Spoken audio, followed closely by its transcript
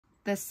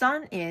The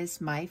sun is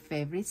my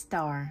favorite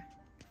star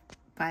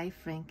by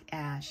Frank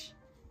Ash.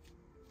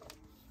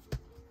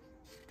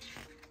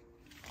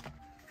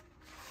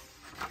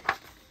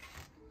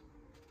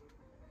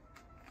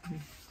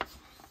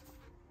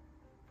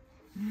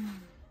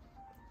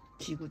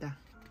 지구다.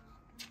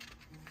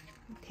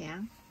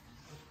 태양.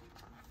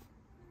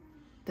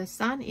 The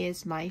sun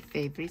is my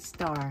favorite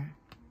star.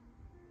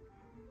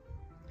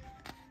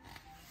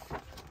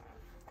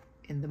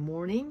 In the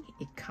morning,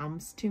 it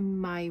comes to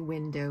my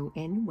window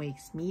and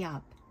wakes me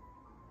up.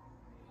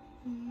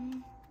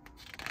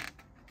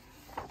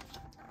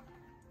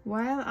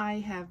 While I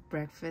have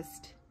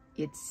breakfast,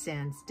 it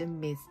sends the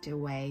mist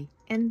away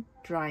and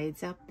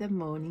dries up the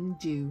morning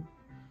dew.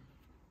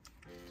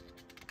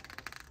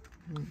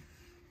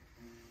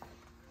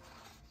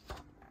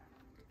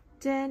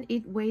 Then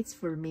it waits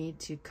for me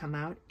to come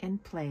out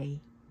and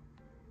play.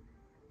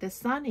 The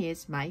sun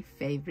is my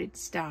favorite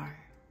star.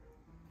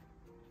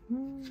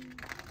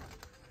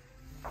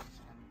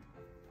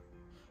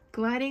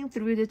 Gliding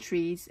through the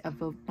trees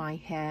above my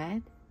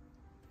head,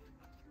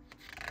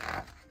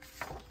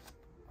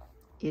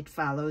 it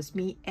follows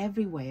me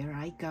everywhere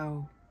I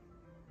go.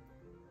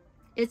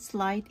 Its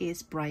light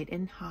is bright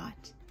and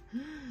hot.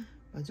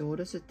 맞아,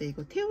 어렸을 때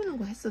이거 태우는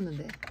거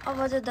했었는데. 아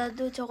맞아,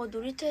 나도 저거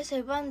놀이터에서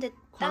해봤는데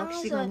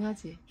땅에서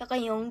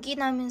약간 연기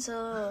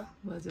나면서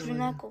불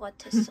날 것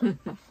같았어.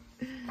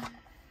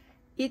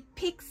 It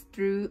peeks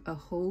through a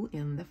hole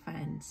in the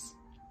fence.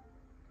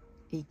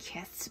 It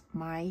casts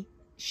my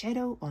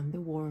shadow on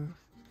the wall.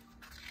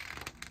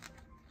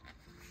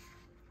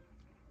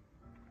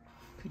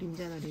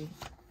 그림자놀이.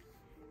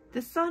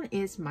 The sun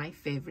is my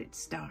favorite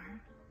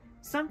star.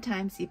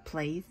 Sometimes it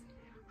plays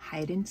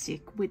hide and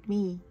seek with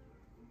me.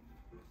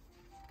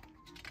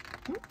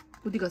 응?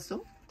 어디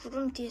갔어?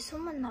 구름 뒤에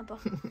숨었나 봐.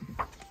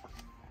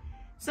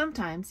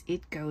 Sometimes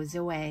it goes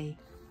away.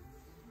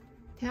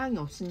 태양이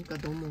없으니까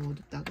너무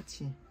어둡다,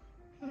 그치?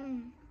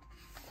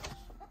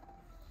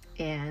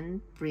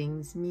 And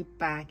brings me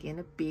back in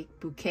a big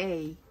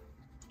bouquet.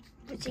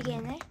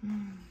 무지개네?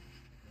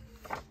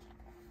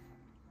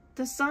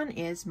 The sun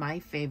is my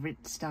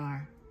favorite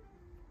star.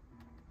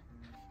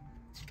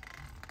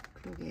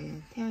 그러게,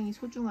 태양이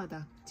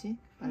소중하다, 그치?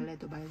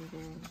 말래도 말리고.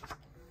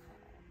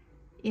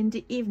 In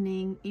the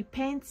evening, it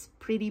paints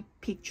pretty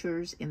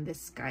pictures in the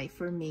sky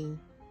for me.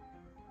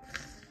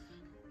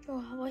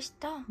 와,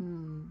 멋있다.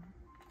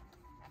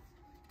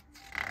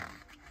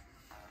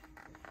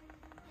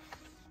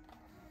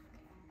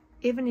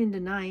 Even in the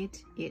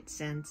night, it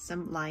sends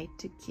some light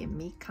to keep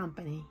me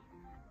company.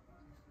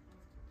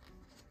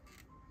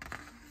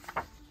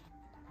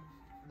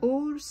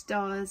 All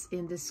stars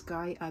in the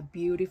sky are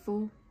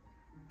beautiful,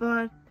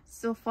 but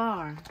so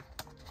far,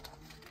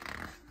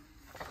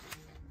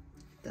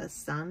 the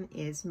sun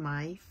is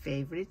my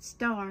favorite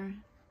star.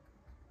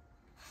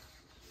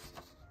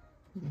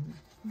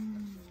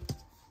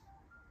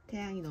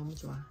 태양이 너무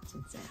좋아,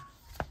 진짜야.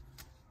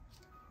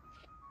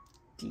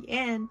 The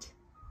end.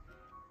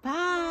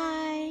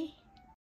 Bye.